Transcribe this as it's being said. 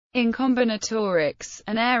In combinatorics,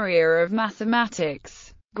 an area of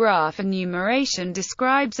mathematics, graph enumeration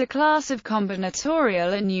describes a class of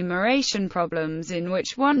combinatorial enumeration problems in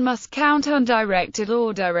which one must count undirected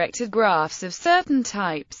or directed graphs of certain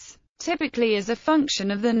types, typically as a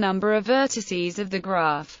function of the number of vertices of the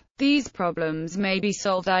graph. These problems may be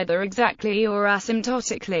solved either exactly or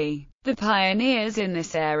asymptotically. The pioneers in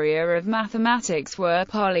this area of mathematics were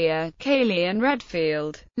Collier, Cayley and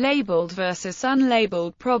Redfield. Labeled versus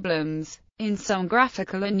unlabeled problems. In some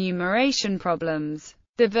graphical enumeration problems,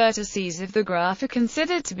 the vertices of the graph are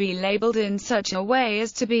considered to be labeled in such a way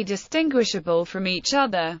as to be distinguishable from each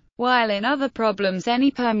other, while in other problems any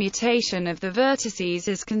permutation of the vertices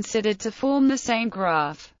is considered to form the same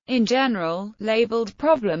graph. In general, labeled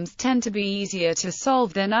problems tend to be easier to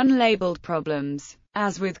solve than unlabeled problems.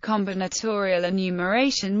 As with combinatorial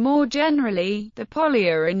enumeration more generally, the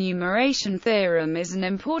Collier enumeration theorem is an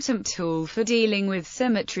important tool for dealing with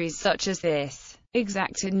symmetries such as this.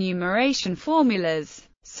 Exact enumeration formulas.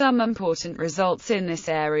 Some important results in this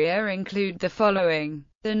area include the following.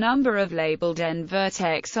 The number of labeled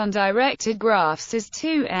n-vertex undirected graphs is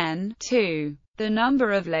 2n. 2. The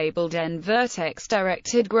number of labeled n-vertex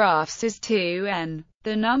directed graphs is 2n.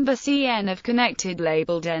 The number Cn of connected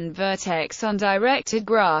labeled n-vertex undirected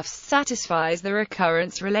graphs satisfies the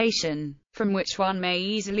recurrence relation, from which one may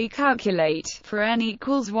easily calculate, for n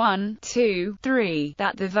equals 1, 2, 3,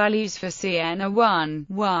 that the values for Cn are 1,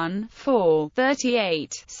 1, 4,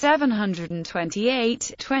 38,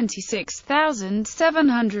 728,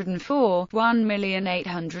 26,704,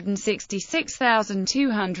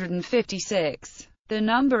 1,866,256. The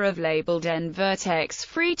number of labeled n-vertex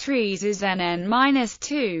free trees is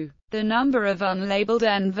nn-2. The number of unlabeled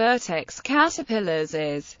n-vertex caterpillars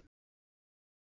is